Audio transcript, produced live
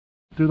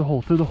through the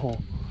hole, through the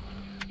hole.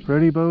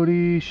 Ready,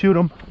 Bodie? Shoot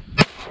him.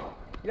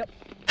 Yep.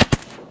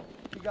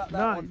 You got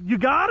that one. You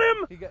got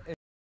him?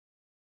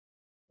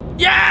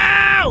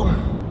 Yeah!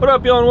 What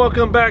up, y'all, and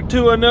welcome back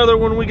to another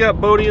one. We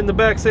got Bodie in the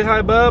back. Say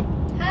hi, bub.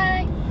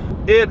 Hi.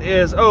 It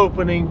is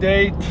opening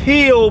day.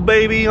 Teal,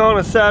 baby, on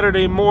a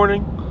Saturday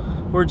morning.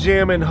 We're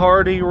jamming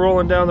Hardy,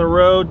 rolling down the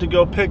road to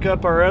go pick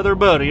up our other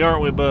buddy,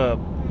 aren't we, bub?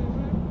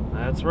 Mm-hmm.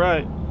 That's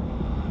right.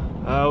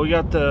 We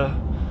got the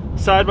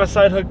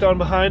side-by-side hooked on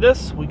behind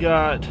us. We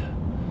got,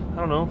 I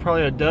don't know,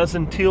 probably a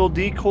dozen teal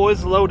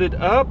decoys loaded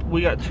up.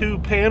 We got 2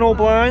 panel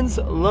blinds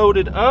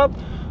loaded up.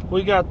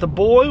 We got the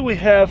boy. We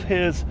have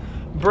his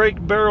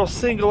brake barrel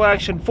single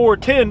action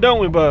 410,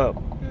 don't we, bub?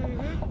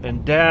 Mm-hmm.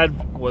 And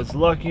Dad was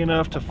lucky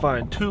enough to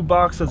find 2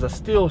 boxes of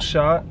Steel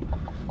Shot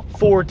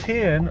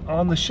 410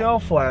 on the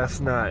shelf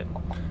last night.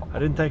 I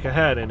didn't think I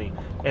had any.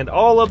 And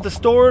all of the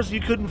stores,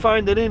 you couldn't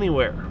find it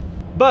anywhere.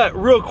 But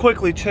real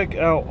quickly, check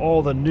out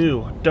all the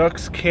new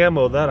Ducks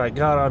camo that I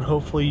got on.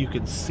 Hopefully you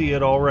can see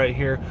it all right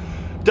here.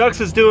 Ducks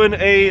is doing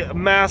a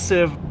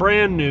massive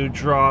brand new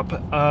drop.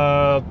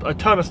 A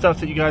ton of stuff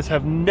that you guys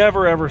have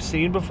never ever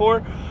seen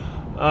before.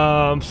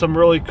 Some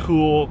really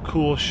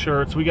cool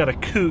shirts. We got a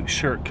Coot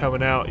shirt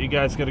coming out. You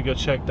guys gotta go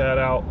check that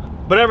out.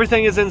 But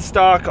everything is in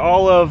stock.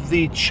 All of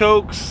the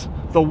chokes,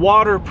 the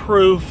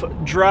waterproof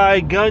dry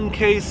gun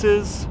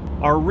cases,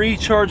 our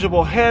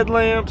rechargeable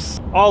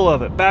headlamps, all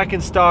of it back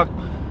in stock.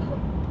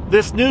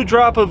 This new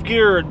drop of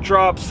gear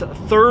drops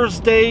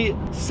Thursday,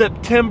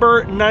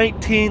 September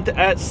 19th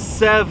at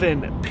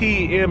 7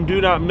 p.m.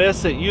 Do not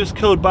miss it. Use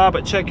code Bob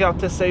at checkout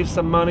to save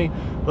some money.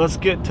 Let's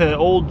get to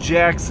old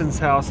Jackson's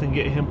house and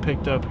get him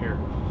picked up here.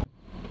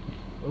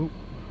 Oh,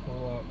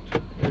 we're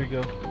locked. There you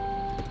go.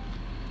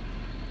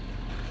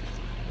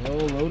 Oh,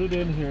 load it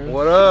in here.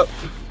 What up?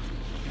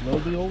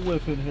 Load the old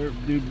whip in here.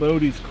 Dude,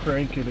 Bodie's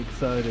cranking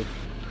excited.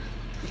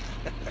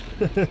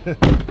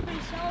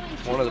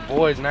 One of the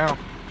boys now.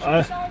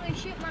 I saw me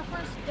shoot my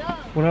first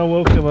dove. When I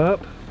woke him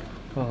up,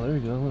 oh, there you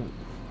go. Look.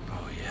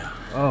 Oh yeah.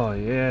 Oh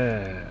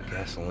yeah.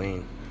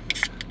 Gasoline.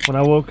 When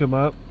I woke him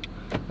up,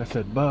 I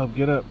said, Bob,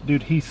 get up.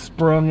 Dude, he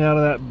sprung out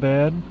of that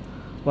bed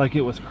like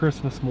it was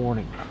Christmas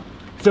morning.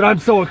 He said, I'm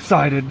so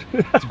excited.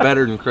 It's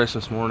better than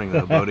Christmas morning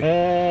though, Bodie.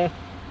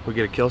 We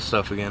get to kill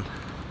stuff again.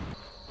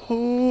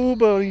 Oh,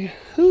 Bodie.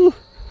 Whew.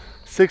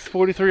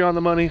 6:43 on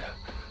the money.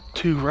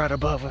 2 right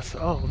above us.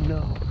 Oh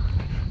no.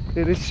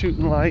 It is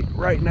shooting light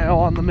right now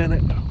on the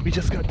minute. We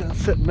just got done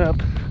setting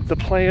up. The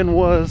plan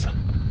was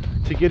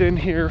to get in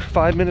here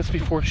 5 minutes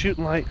before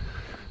shooting light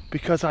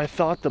because I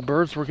thought the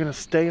birds were gonna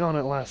stay on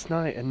it last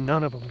night and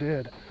none of them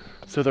did.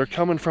 So they're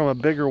coming from a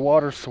bigger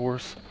water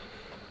source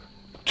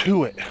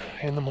to it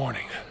in the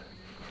morning.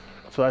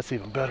 So that's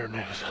even better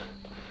news.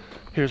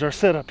 Here's our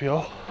setup,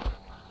 y'all.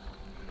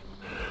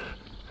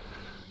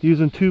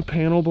 Using 2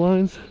 panel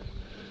blinds,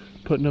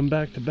 putting them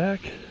back to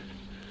back.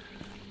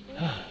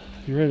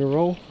 You ready to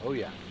roll? Oh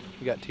yeah.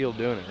 We got teal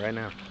doing it right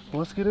now. Well,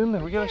 let's get in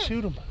there. We gotta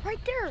shoot them. Right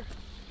there.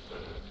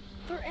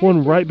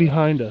 One right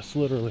behind us,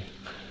 literally.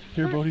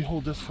 Here, Bodie,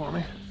 hold this for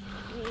me.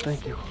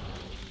 Thank you.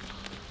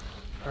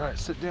 All right,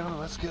 sit down and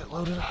let's get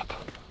loaded up.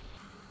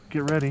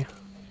 Get ready.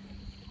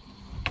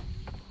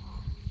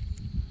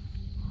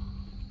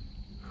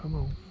 Come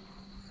on.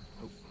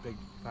 Oh, big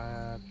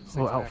 5, 6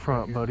 Oh, out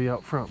front, buddy.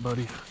 Out front,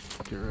 buddy.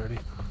 Get ready.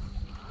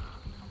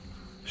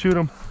 Shoot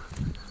him.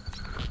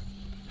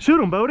 Shoot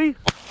him, Bodie.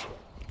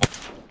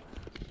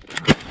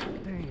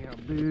 Damn,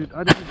 dude.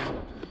 I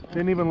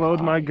didn't even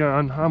load my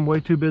gun. I'm way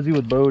too busy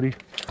with Bodie.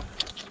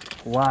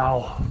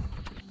 Wow.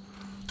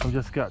 I've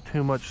just got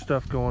too much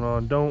stuff going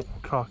on. Don't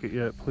cock it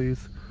yet,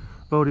 please.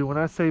 Bodie, when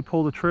I say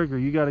pull the trigger,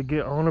 you got to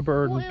get on a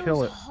bird and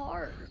kill it.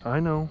 Hard. I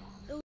know.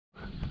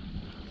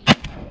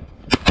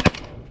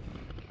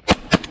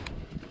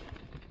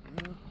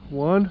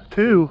 One,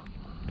 2.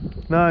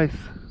 Nice.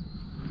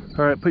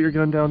 All right, put your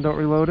gun down. Don't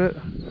reload it.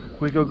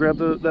 We go grab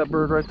that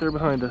bird right there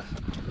behind us.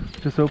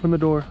 Just open the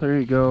door. There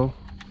you go.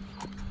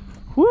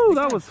 Woo,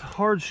 that was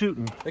hard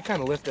shooting. They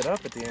kind of lifted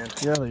up at the end.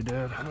 Yeah, they did.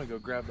 I'm gonna go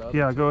grab the other.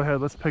 Yeah, go ahead.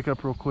 Let's pick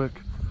up real quick.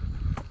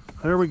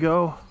 There we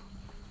go.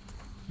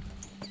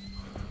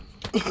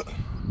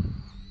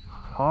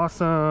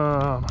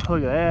 Awesome.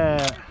 Look at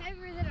that.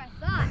 Heavier than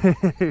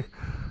I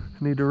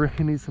thought.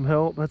 Need some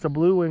help. That's a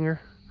blue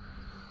winger.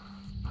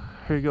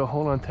 Here you go.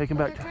 Hold on. Take him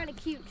back. They're kind of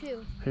cute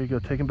too. Here you go.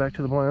 Take him back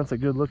to the blind. That's a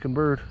good looking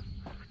bird.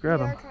 Grab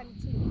They him. are kind of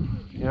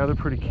cute. Yeah, they're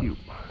pretty cute.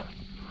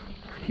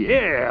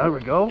 Yeah, there we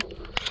go.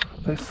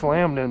 They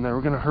slammed in there.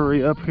 We're gonna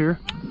hurry up here.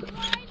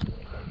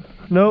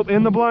 Nope,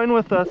 in the blind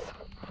with us.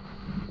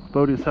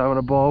 Bodie's having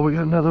a ball. We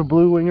got another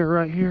blue winger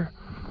right here.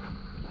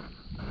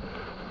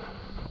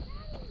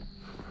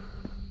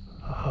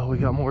 Oh, we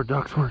got more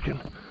ducks working.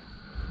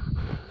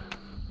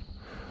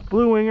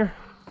 Blue winger.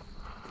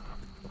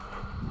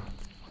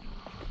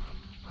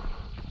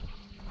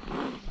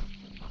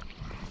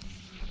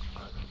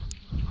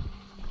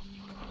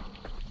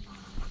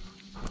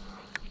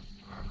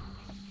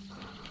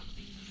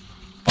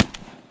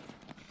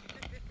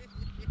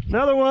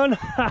 Another one.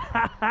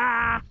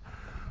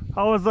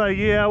 I was like,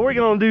 yeah, we're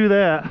gonna do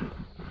that.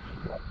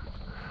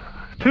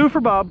 2 for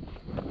Bob.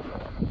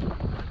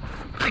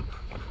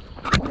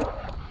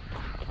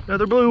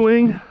 Another blue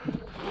wing.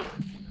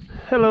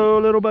 Hello,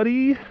 little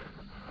buddy.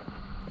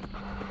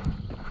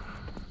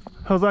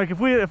 I was like,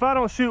 if I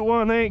don't shoot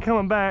one, they ain't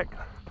coming back.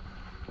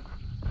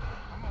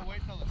 I'm gonna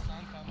wait till the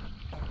sun comes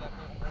that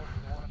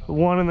little more.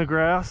 One in the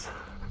grass.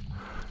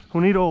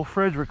 We need old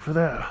Frederick for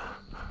that.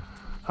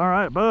 All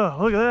right, Bub,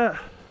 look at that.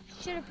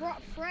 Should have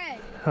brought Fred.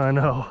 I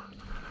know.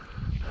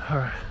 All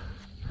right.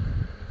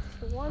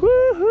 The one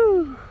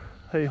Woohoo!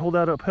 Hey, hold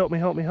that up. Help me,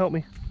 help me, help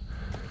me.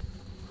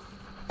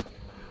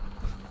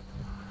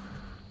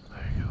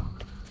 There you go.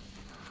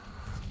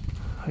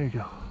 There you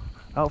go.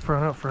 Out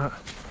front, out front.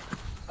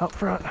 Out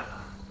front.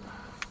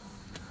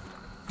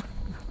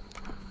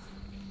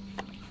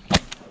 Nice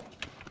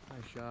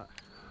shot.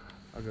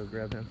 I'll go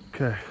grab him.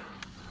 Okay.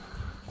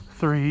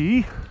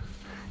 3.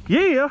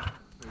 Yeah!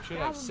 We should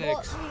have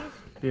 6.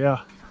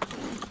 Yeah.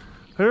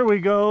 Here we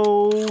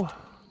go.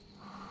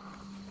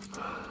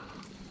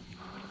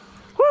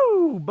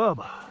 Woo,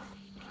 Bubba.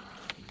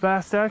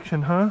 Fast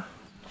action, huh?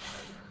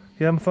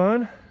 You having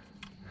fun?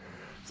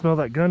 Smell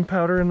that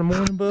gunpowder in the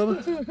morning,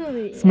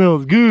 Bubba?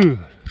 Smells good.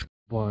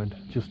 Blind,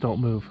 just don't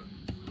move.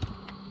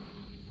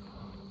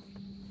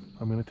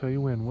 I'm gonna tell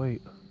you when,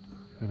 wait.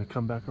 I'm gonna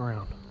come back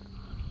around.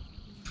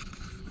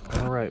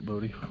 All right,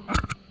 Bodie.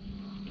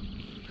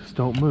 Just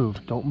don't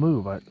move, don't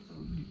move.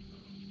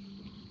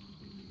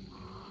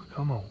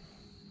 Come on.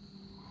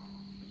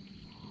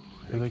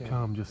 Here they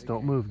come, just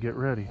don't move, get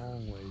ready.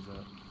 Long ways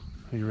up.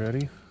 Are you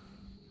ready?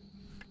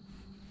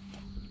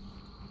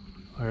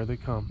 Here they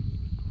come.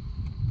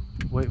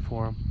 Wait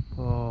for them.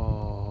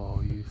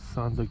 Oh, you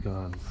sons of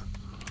guns.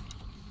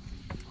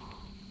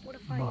 What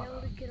if I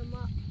know to get him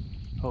up?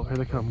 Oh, here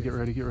they come. Get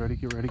ready, get ready,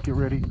 get ready, get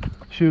ready.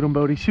 Shoot them,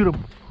 Bodie, shoot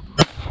them.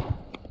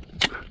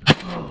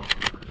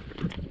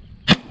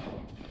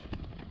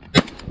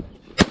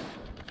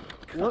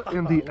 What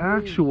in the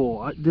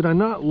actual? Did I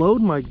not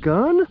load my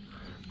gun?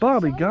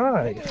 Bobby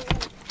Guy.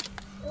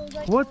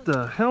 What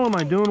the hell am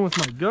I doing with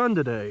my gun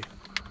today?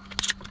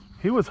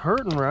 He was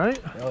hurting, right?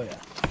 Oh yeah.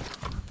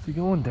 Is he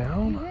going You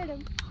down? hit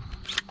him.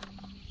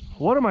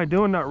 What am I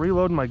doing not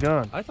reloading my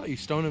gun? I thought you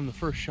stoned him the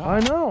first shot. I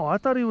know, I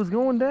thought he was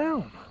going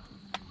down.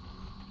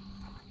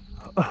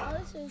 Oh,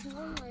 this is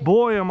one right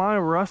Boy, am I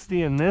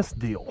rusty in this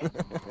deal.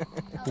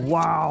 there.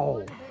 Wow.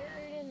 One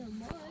buried in the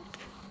mud.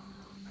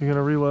 You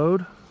gonna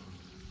reload?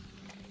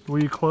 Were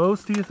you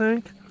close, do you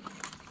think?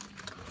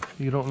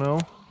 You don't know?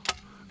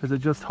 Is it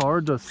just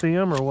hard to see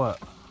him or what?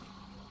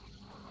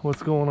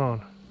 What's going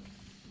on?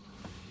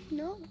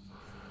 No.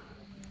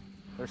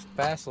 They're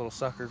fast little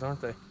suckers,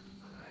 aren't they?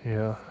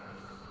 Yeah.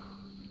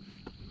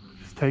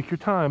 Just take your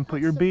time, put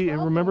That's your the bead,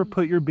 and remember,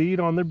 problem. put your bead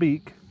on their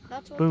beak.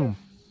 That's what Boom.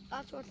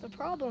 That's what's the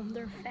problem.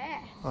 They're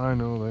fast. I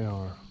know they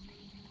are.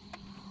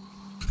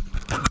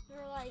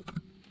 They're like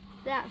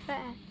that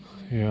fast.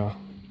 Yeah.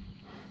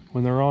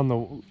 When they're on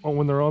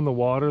the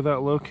water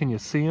that low, can you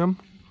see them?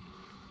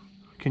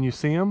 Can you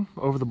see them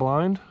over the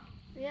blind?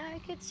 Yeah, I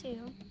could see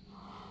them.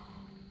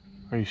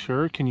 Are you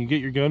sure? Can you get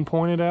your gun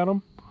pointed at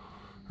them?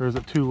 Or is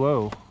it too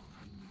low?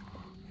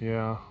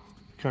 Yeah.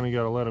 Kind of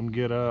got to let them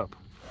get up.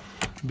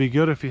 It'd be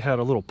good if you had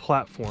a little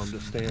platform to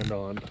stand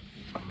on.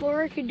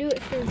 Or I could do it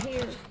from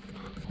here.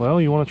 Well,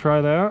 you want to try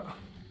that?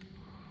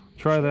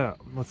 Try that.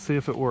 Let's see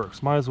if it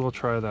works. Might as well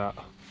try that.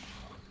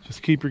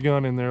 Just keep your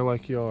gun in there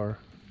like you are.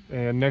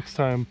 And next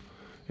time,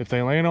 if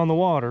they land on the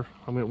water,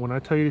 I mean, when I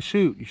tell you to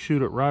shoot, you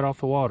shoot it right off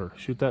the water.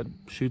 Shoot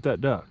that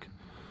duck.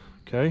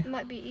 Okay? It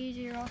might be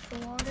easier off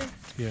the water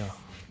Yeah.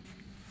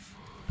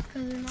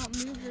 because they're not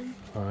moving.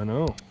 I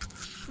know.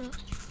 No.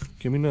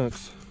 Give me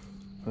nuts.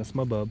 That's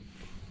my bub.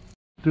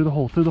 Through the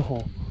hole, through the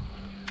hole.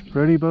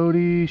 Ready,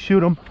 Bodie?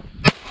 Shoot him.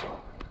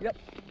 Yep.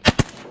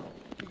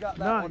 He got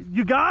that Nah, one.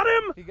 you got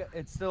him?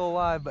 It's still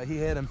alive, but he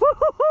hit him.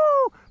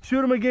 Woo-hoo-hoo!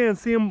 Shoot him again.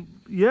 See him.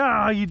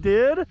 Yeah, you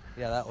did.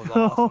 Yeah, that was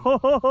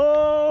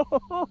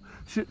awesome.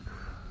 Shoot.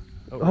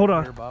 Over Hold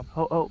on. here, Bob.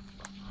 Oh.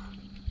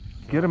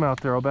 Get him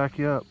out there. I'll back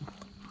you up.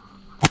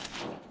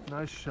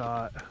 Nice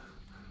shot.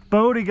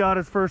 Bodie got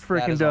his first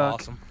That freaking is duck.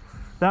 awesome.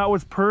 That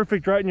was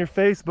perfect right in your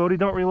face, Bodie.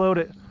 Don't reload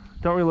it.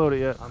 Don't reload it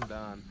yet. I'm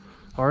done.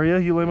 Are you?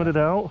 You limited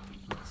out?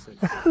 6.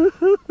 You want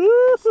me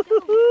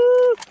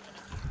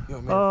to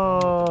film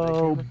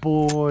Oh what they shoot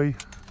boy. me?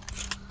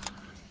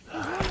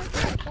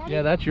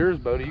 Yeah, that's yours,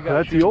 Bodie. You got.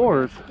 That's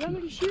yours. You want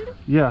me to shoot him?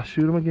 Yeah,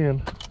 shoot him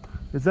again.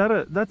 Is that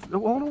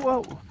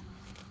whoa.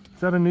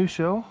 Is that a new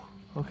shell?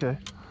 Okay.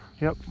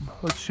 Yep.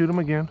 Let's shoot him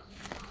again.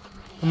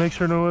 And make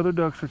sure no other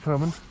ducks are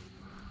coming.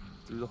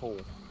 Through the hole.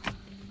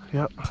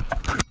 Yep.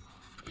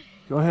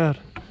 Go ahead.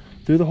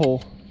 Through the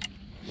hole.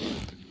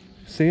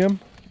 See him?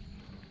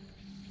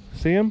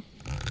 See him?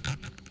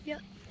 Yep.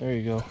 There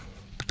you go.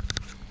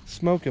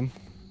 Smoke him.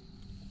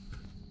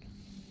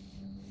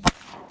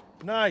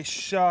 Nice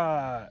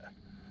shot.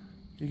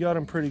 You got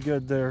him pretty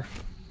good there.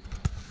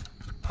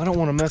 I don't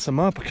want to mess him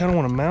up. I kind of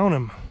want to mount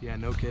him. Yeah,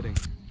 no kidding.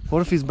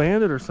 What if he's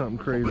banded or something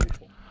crazy?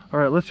 All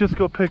right, let's just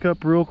go pick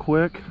up real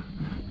quick.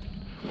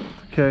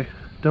 Okay,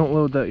 don't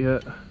load that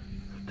yet.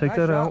 Take Nice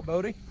that shot, out.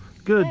 Bodie.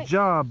 Good Thanks.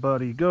 job,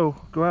 buddy. Go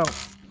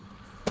out.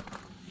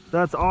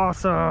 That's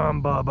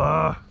awesome,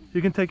 Bubba.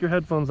 You can take your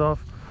headphones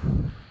off.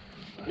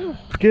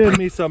 Give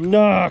me some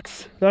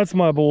knocks. That's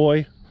my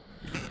boy.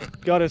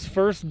 Got his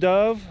first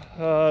dove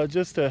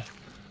just a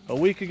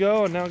week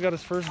ago, and now got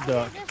his first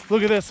duck.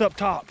 Look at this up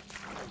top.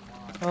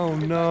 Oh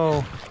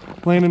no,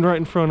 landing right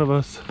in front of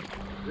us.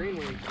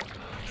 Greenwing.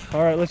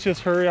 All right, let's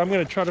just hurry. I'm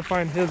gonna try to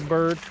find his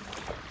bird.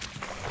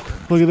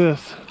 Look at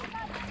this.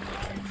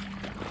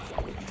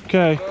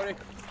 Okay. Bodie.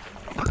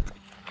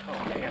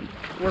 Oh man,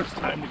 worst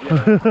time to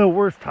get him.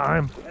 Worst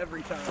time.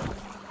 Every time.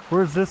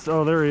 Where's this?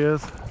 Oh, there he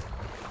is.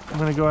 I'm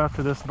gonna go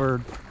after this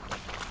bird.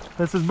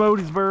 This is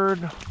Bodie's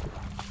bird.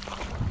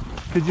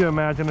 Could you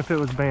imagine if it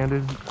was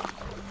banded?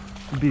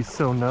 It'd be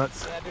so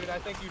nuts. Yeah, dude, I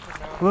think you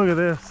should mount it. Look at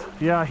this.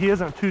 Yeah, he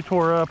isn't too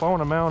tore up. I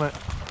want to mount it.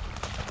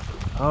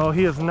 Oh,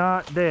 he is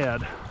not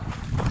dead.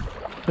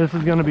 This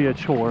is gonna be a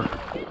chore.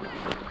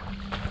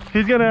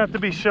 He's gonna have to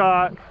be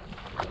shot.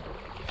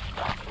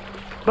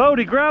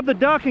 Bodie, grab the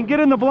duck and get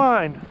in the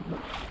blind.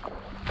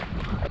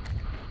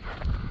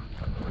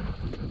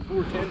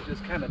 410's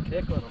just kind of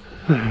tickling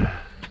him.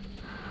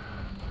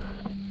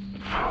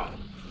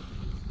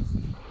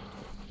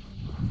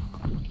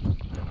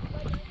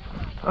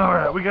 All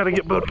right, we got to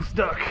get Bodie's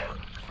duck.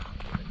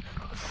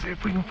 Let's see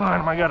if we can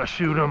find him. I got to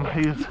shoot him.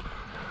 He's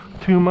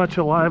too much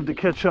alive to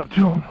catch up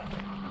to him.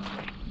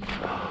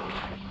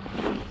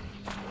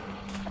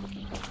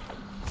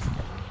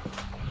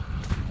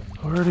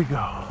 Where'd he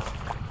go?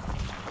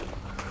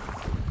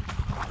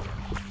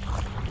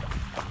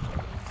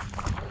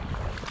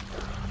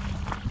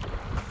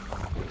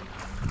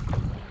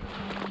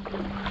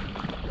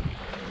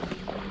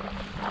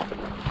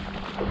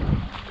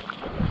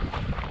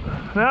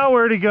 Now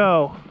where'd he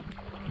go?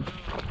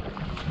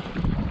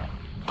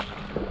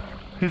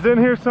 He's in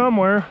here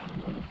somewhere.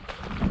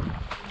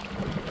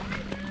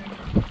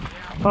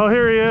 Oh,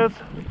 here he is.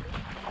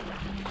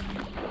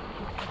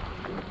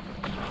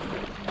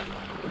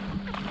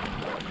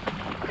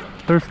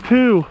 There's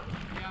two.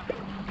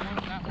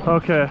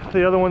 Okay,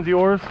 the other one's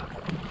yours.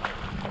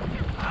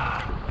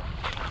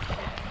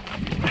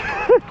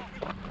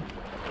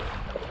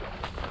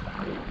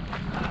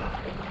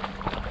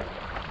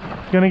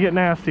 Gonna get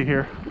nasty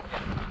here.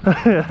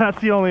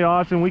 That's the only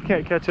option. We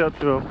can't catch up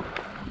to them.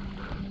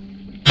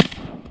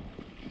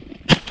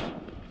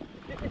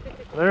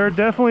 They're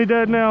definitely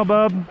dead now,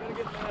 bub.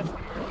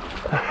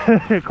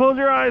 Close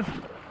your eyes.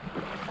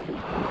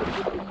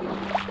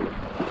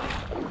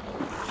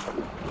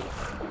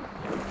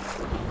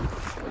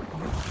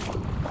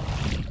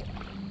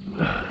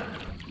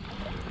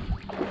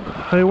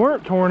 They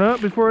weren't torn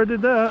up before I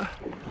did that.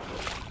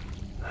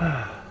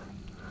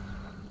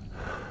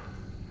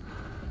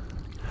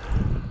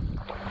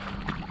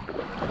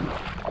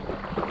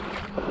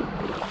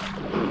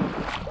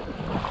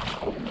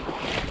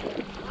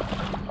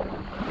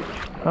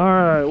 All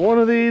right, one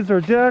of these are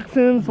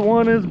Jackson's,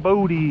 one is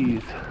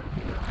Bodie's.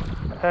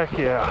 Heck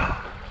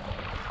yeah.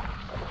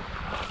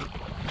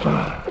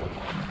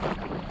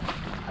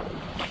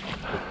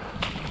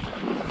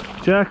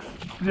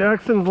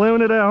 Jackson's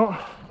limited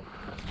out.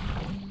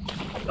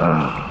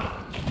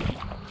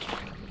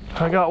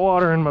 I got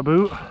water in my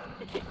boot.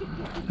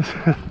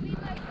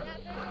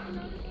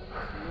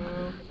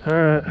 All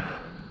right.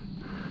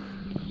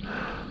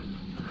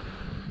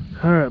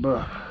 All right,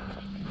 bud.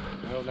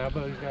 Well, now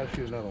Bodie's got to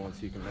shoot another one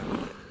so you can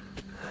mount it.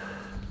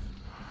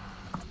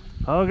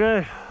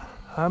 Okay,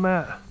 I'm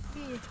at.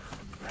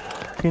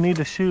 You need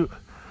to shoot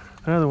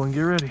another one.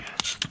 Get ready.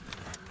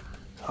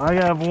 I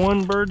have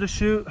one bird to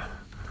shoot.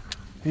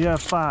 You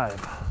have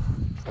 5.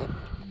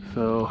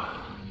 So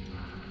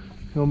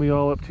it's gonna be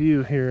all up to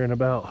you here in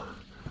about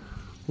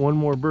one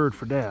more bird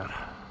for Dad.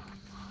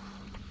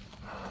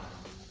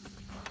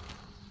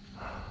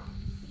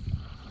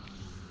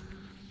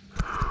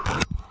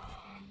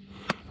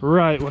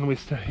 Right when we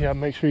yeah,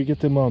 make sure you get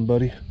them on,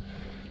 buddy.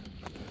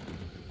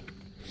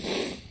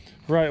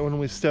 Right when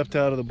we stepped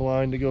out of the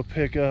blind to go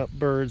pick up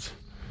birds,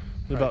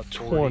 about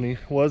 20.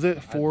 Was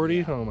it 40?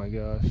 Yeah. Oh my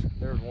gosh.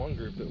 There was one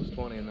group that was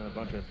 20 and then a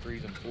bunch of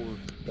 3s and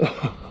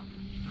 4s.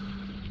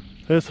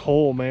 This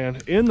hole, man,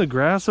 in the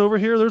grass over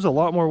here, there's a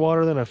lot more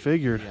water than I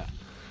figured. Yeah,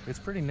 it's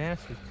pretty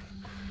nasty.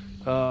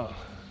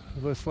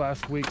 This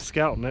last week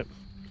scouting it,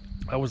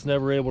 I was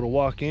never able to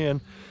walk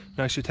in and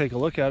actually take a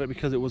look at it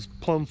because it was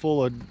plumb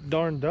full of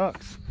darn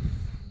ducks.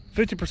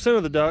 50%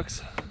 of the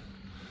ducks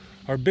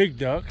are big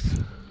ducks.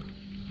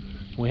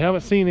 We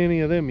haven't seen any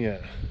of them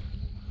yet.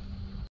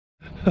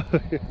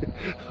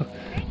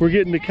 We're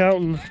getting to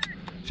counting.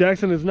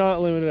 Jackson is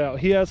not limited out.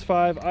 He has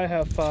 5, I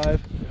have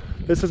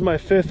 5. This is my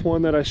 5th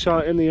one that I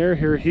shot in the air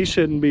here. He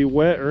shouldn't be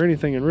wet or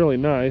anything and really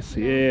nice.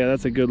 Yeah,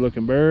 that's a good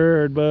looking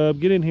bird, bub.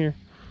 Get in here.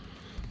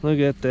 Look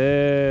at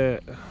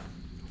that.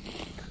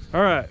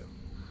 All right.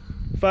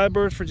 5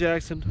 birds for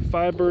Jackson,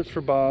 5 birds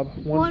for Bob,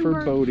 1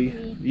 for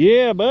Bodie.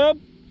 Yeah, bub.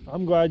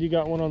 I'm glad you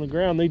got one on the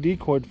ground. They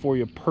decoyed for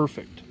you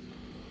perfect.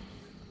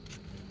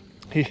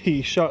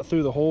 He shot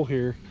through the hole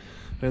here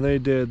And they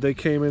did. They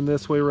came in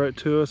this way right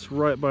to us,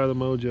 right by the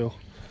mojo.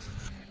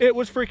 It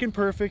was freaking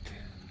perfect.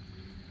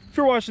 If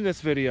you're watching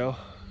this video,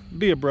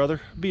 be a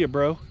brother, be a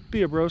bro,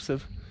 be a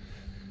brosive.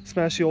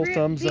 Smash the old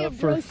thumbs up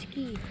for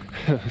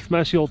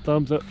smash the old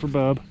thumbs up for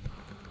Bob.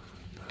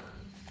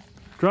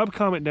 Drop a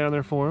comment down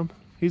there for him.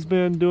 He's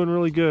been doing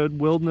really good,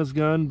 wielding his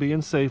gun,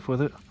 being safe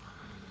with it.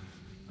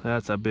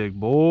 That's a big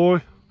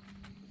boy.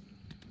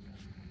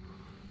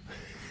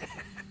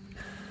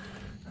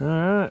 All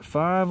right,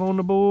 5 on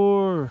the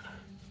board.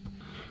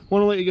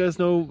 Want to let you guys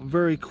know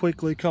very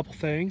quickly a couple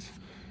things.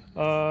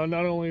 Not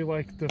only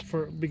like the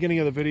beginning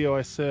of the video,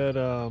 I said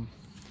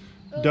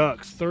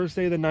ducks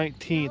Thursday the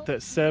 19th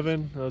at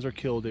 7. Those are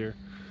killdeer.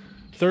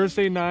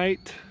 Thursday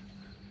night,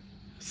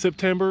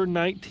 September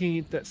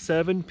 19th at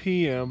 7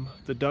 p.m.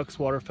 the ducks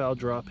waterfowl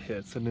drop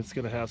hits, and it's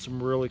going to have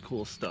some really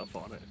cool stuff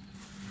on it.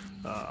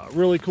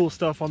 Really cool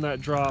stuff on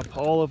that drop.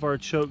 All of our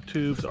choke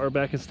tubes are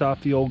back in stock,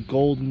 the old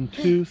golden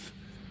tooth.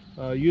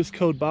 Use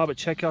code Bob at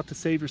checkout to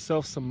save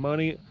yourself some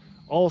money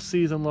all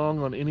season long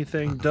on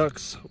anything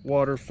ducks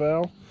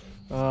waterfowl.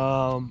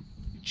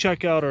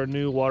 Check out our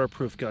new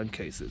waterproof gun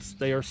cases.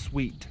 They are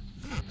sweet.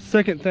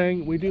 Second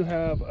thing, we do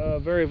have a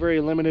very,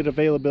 very limited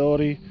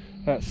availability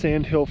at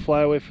Sandhill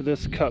Flyaway for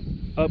this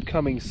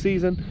upcoming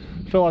season.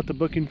 Fill out the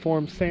booking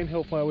form,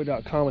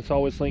 sandhillflyaway.com. It's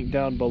always linked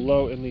down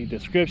below in the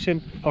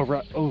description. Oh,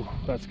 right. Oh,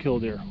 that's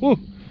killdeer. Woo!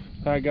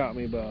 That got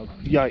me, Bob.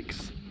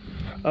 Yikes.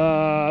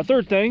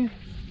 Third thing,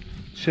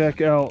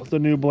 check out the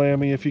new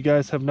Blammy. If you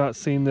guys have not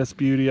seen this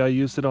beauty, I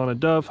used it on a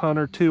dove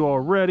hunter too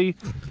already.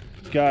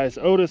 Guys,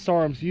 Otis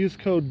Arms, use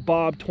code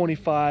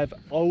BOB25,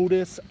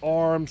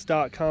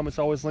 otisarms.com. It's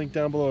always linked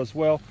down below as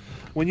well.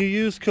 When you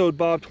use code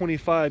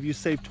BOB25, you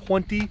save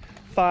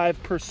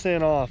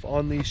 25% off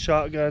on these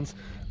shotguns.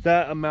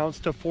 That amounts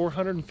to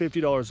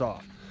 $450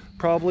 off.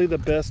 Probably the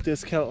best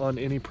discount on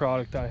any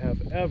product I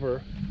have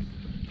ever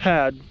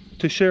had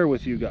to share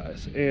with you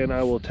guys. And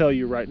I will tell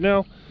you right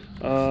now,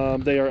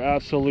 they are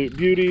absolute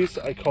beauties.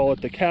 I call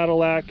it the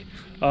Cadillac.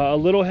 A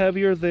little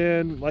heavier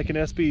than like an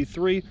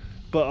SB3,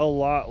 but a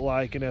lot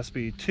like an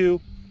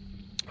SB2.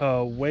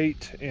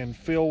 Weight and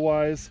feel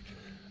wise,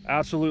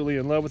 absolutely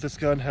in love with this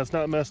gun. Has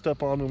not messed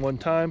up on me one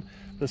time.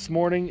 This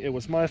morning it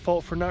was my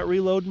fault for not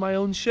reloading my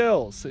own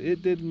shells.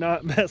 It did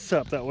not mess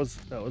up. That was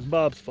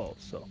Bob's fault.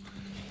 So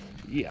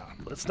yeah,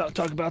 let's not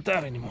talk about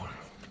that anymore.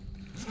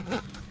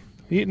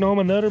 Eating all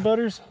my Nutter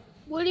Butters?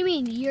 What do you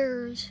mean,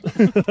 yours?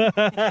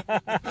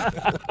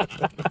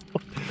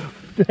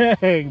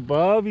 Dang,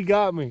 Bob, you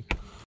got me.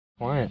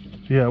 Quiet.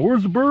 Yeah,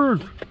 where's the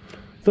birds?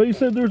 Thought you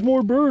said there's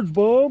more birds,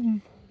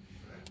 Bob.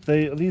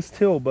 These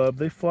teal, Bub,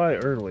 they fly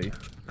early.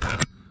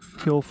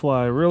 Teal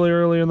fly really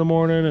early in the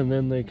morning, and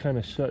then they kind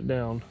of shut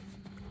down.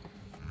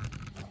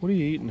 What are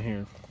you eating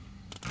here?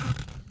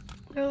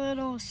 They're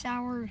little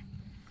sour,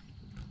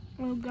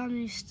 little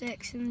gummy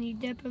sticks, and you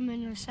dip them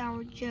in a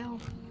sour gel.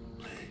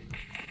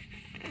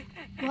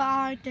 Well,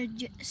 I like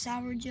the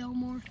sour gel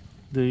more.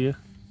 Do you?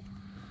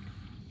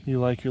 You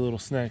like your little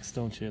snacks,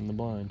 don't you, in the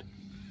blind?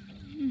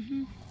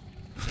 Mm-hmm.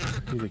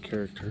 He's a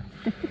character.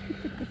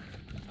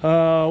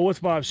 What's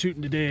Bob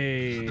shooting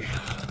today?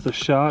 The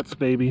shots,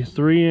 baby.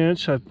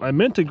 3-inch. I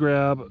meant to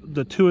grab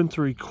the 2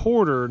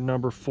 3/4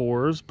 number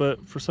 4s,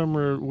 but for some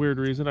weird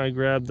reason I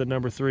grabbed the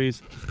number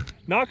 3s.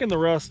 Knocking the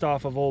rust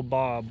off of old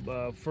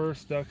Bob.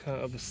 First duck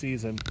hunt of the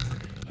season.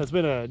 Has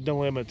been a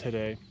dilemma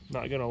today,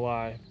 not gonna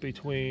lie.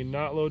 Between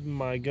not loading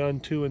my gun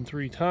 2 and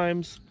 3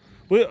 times.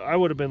 Well, I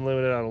would have been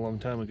limited out a long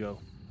time ago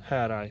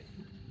had I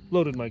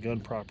loaded my gun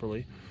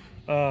properly.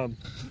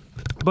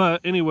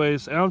 But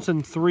anyways, 1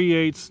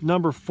 3/8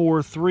 number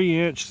 4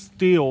 3-inch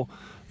steel.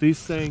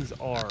 These things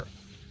are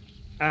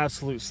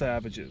absolute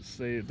savages.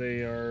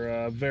 They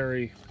are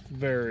very,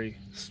 very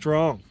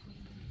strong.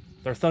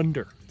 They're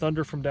thunder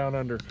from down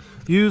under.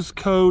 Use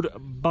code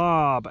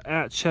BOB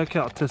at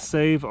checkout to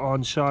save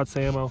on shots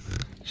ammo.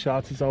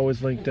 Shots is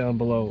always linked down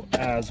below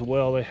as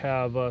well. They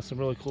have some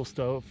really cool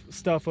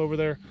stuff over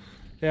there.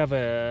 They have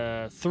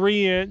a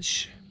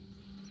 3-inch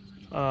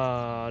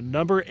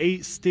number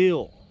 8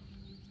 steel.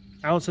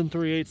 1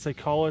 3/8, they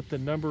call it the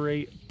number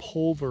 8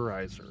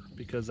 pulverizer,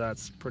 because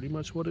that's pretty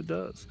much what it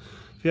does.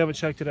 If you haven't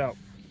checked it out,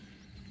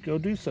 go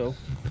do so.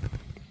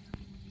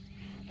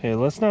 Hey,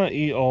 let's not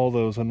eat all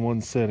those in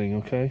one sitting,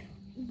 okay?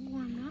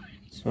 Why not?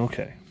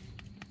 Okay.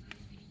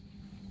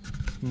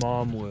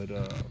 Mom would,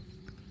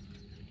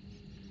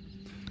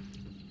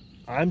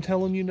 I'm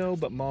telling you no,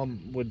 but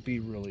Mom would be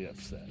really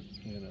upset,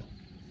 you know.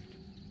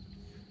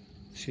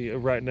 She,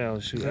 right now,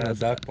 she in the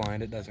duck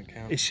blind, it doesn't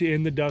count. Is she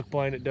in the duck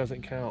blind? It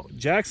doesn't count.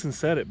 Jackson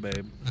said it,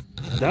 babe.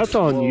 That's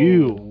on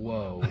you.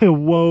 Whoa.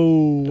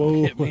 Whoa,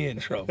 whoa. Get me in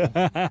trouble.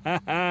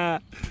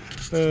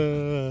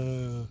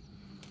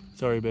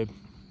 Sorry, babe.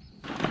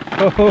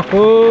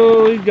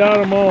 Oh, he got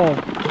them all.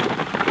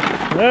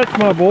 That's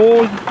my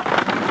boy.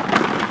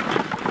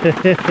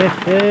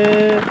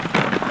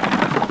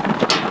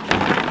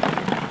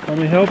 Let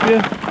me help you.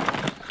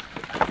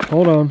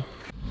 Hold on.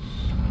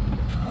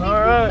 All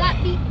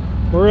right.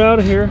 We're out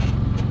of here.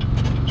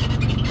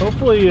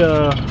 Hopefully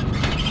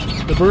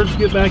the birds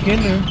get back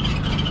in there.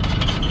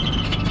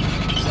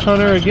 Hunt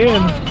her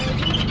again.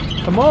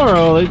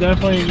 Tomorrow, they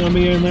definitely ain't gonna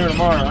be in there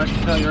tomorrow, I can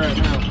tell you right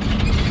now.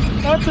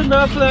 That's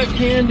enough of that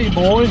candy,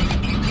 boy.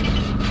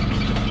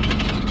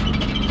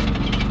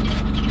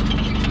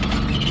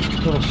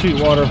 Little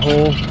sheet water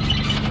hole.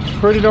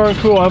 Pretty darn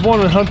cool. I've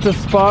wanted to hunt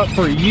this spot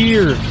for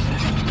years.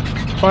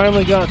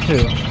 Finally got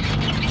to.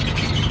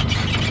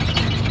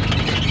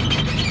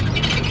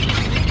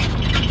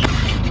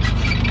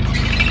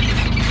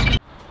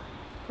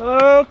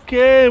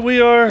 Okay, we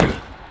are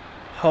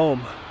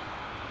home.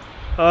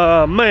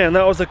 Man,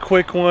 that was a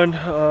quick one.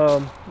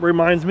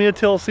 Reminds me of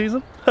teal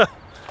season.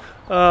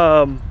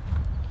 Fast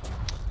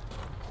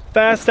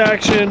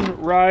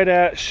action right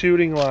at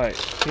shooting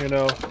light, you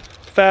know.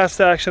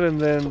 Fast action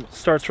and then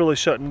starts really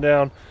shutting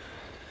down.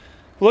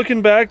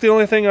 Looking back, the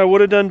only thing I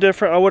would have done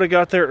different, I would have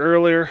got there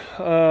earlier.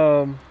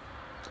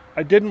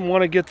 I didn't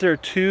want to get there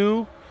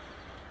too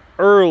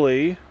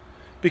early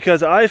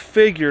because I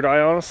figured, I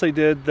honestly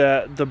did,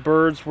 that the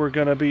birds were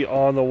going to be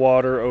on the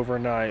water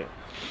overnight.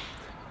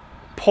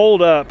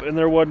 Pulled up and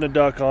there wasn't a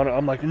duck on it.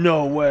 I'm like,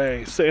 no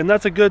way. So, and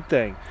that's a good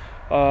thing.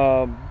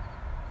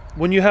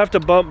 When you have to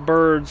bump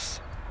birds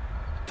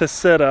to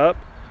set up,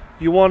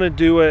 you want to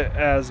do it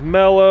as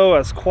mellow,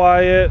 as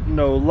quiet,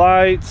 no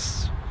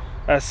lights,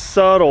 as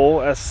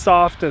subtle, as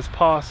soft as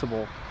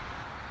possible.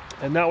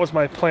 And that was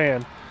my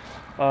plan.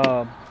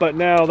 But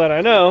now that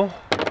I know,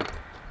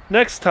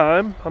 next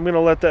time I'm going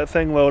to let that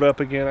thing load up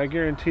again. I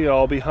guarantee you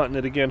I'll be hunting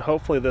it again,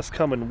 hopefully this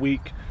coming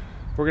week.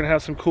 We're going to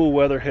have some cool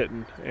weather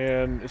hitting,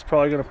 and it's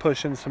probably going to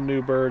push in some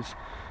new birds.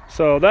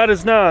 So that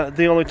is not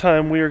the only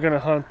time we are going to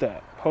hunt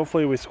that.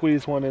 Hopefully we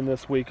squeeze one in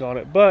this week on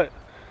it. But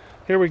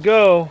here we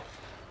go.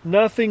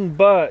 Nothing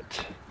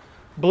but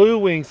blue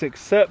wings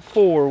except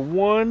for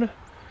one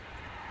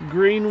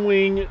green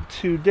wing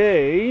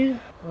today.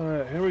 All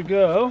right, here we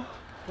go.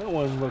 That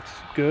one looks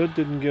good.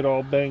 Didn't get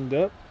all banged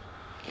up.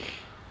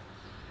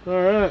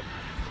 All right.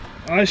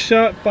 I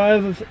shot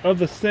 5 of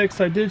the 6.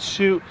 I did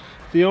shoot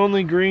the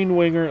only green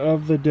winger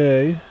of the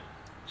day.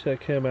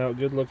 Check him out,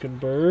 good looking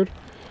bird.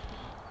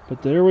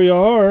 But there we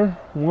are.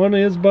 One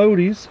is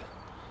Bodie's.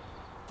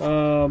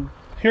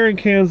 Here in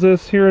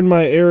Kansas, here in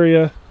my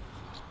area,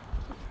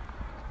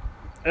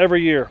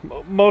 every year,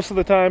 most of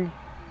the time,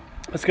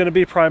 it's going to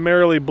be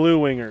primarily blue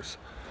wingers.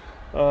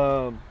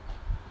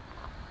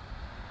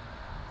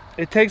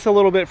 It takes a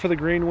little bit for the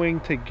green wing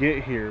to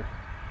get here.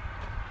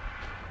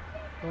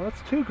 Well,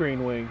 that's 2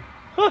 green wing.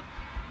 Huh.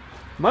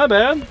 My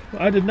bad.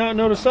 I did not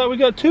notice that. We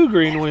got 2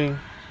 green wing.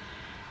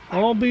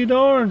 I'll be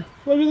darned.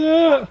 Look at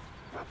that.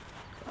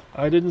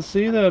 I didn't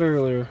see that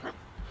earlier.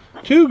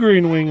 2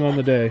 green wing on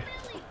the day.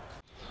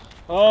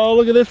 Oh,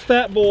 look at this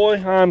fat boy.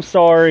 I'm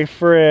sorry,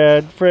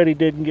 Fred. Freddie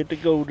didn't get to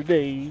go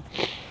today.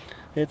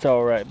 It's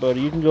all right,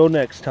 buddy. You can go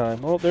next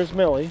time. Oh, there's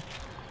Millie.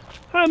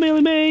 Hi,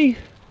 Millie Mae.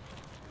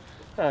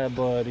 Hi,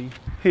 buddy.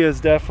 He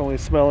is definitely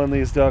smelling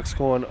these ducks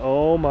going,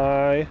 oh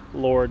my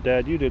Lord,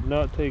 Dad, you did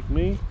not take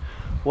me.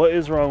 What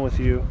is wrong with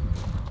you?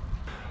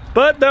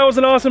 But that was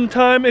an awesome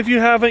time. If you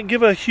haven't,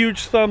 give a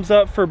huge thumbs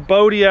up for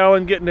Bodie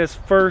Allen getting his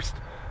first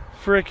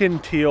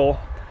frickin' teal.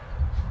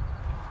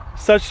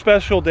 Such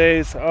special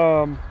days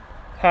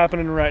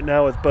happening right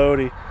now with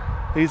Bodie.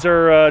 These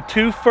are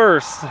 2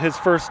 firsts. His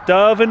first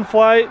dove in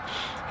flight,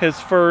 his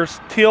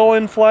first teal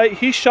in flight.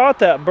 He shot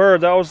that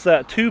bird. That was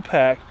that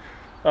 2-pack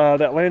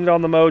that landed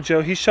on the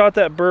Mojo. He shot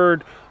that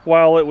bird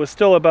while it was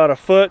still about a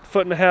foot,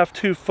 foot and a half,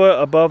 2 foot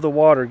above the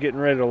water, getting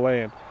ready to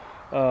land.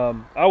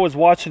 I was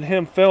watching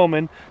him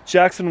filming.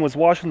 Jackson was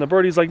watching the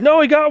bird. He's like,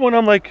 no, he got one.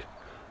 I'm like,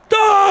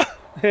 duh!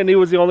 And he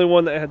was the only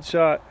one that had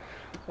shot.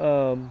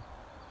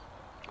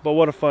 But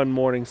what a fun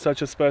morning.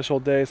 Such a special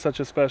day, such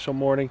a special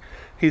morning.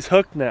 He's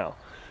hooked now,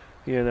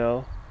 you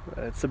know.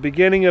 It's the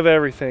beginning of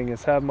everything.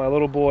 It's having my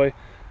little boy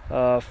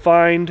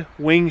find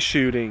wing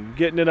shooting,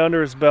 getting it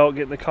under his belt,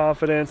 getting the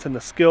confidence and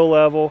the skill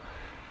level,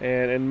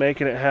 and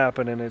making it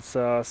happen. And it's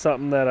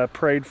something that I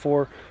prayed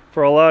for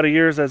a lot of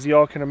years, as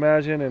y'all can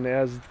imagine, and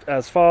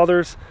as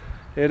fathers,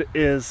 it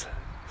is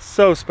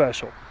so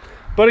special.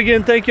 But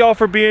again, thank y'all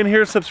for being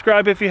here.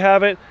 Subscribe if you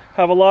haven't.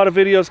 Have a lot of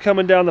videos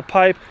coming down the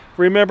pipe.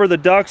 Remember, the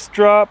ducks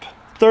drop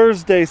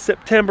Thursday,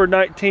 September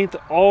 19th.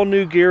 All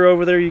new gear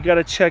over there. You got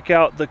to check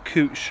out the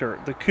Coot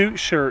shirt. The Coot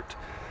shirt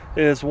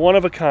is one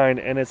of a kind,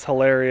 and it's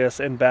hilarious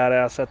and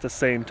badass at the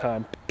same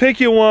time. Pick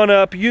you one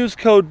up. Use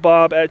code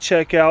Bob at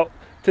checkout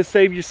to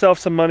save yourself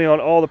some money on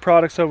all the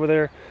products over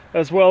there,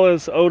 as well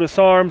as Otis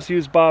Arms.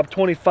 Use Bob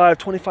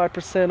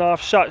 25%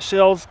 off. Shot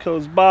shells,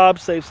 code Bob,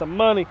 save some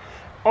money.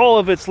 All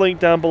of it's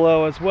linked down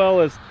below, as well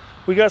as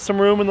we got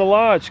some room in the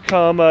lodge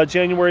come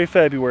January,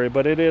 February,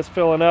 but it is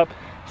filling up.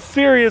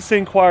 Serious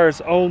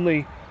inquiries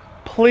only,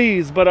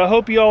 please. But I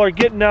hope y'all are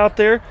getting out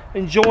there,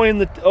 enjoying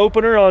the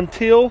opener on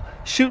teal,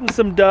 shooting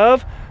some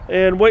dove,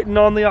 and waiting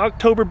on the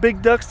October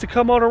big ducks to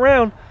come on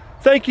around.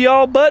 Thank you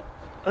all, but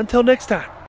until next time.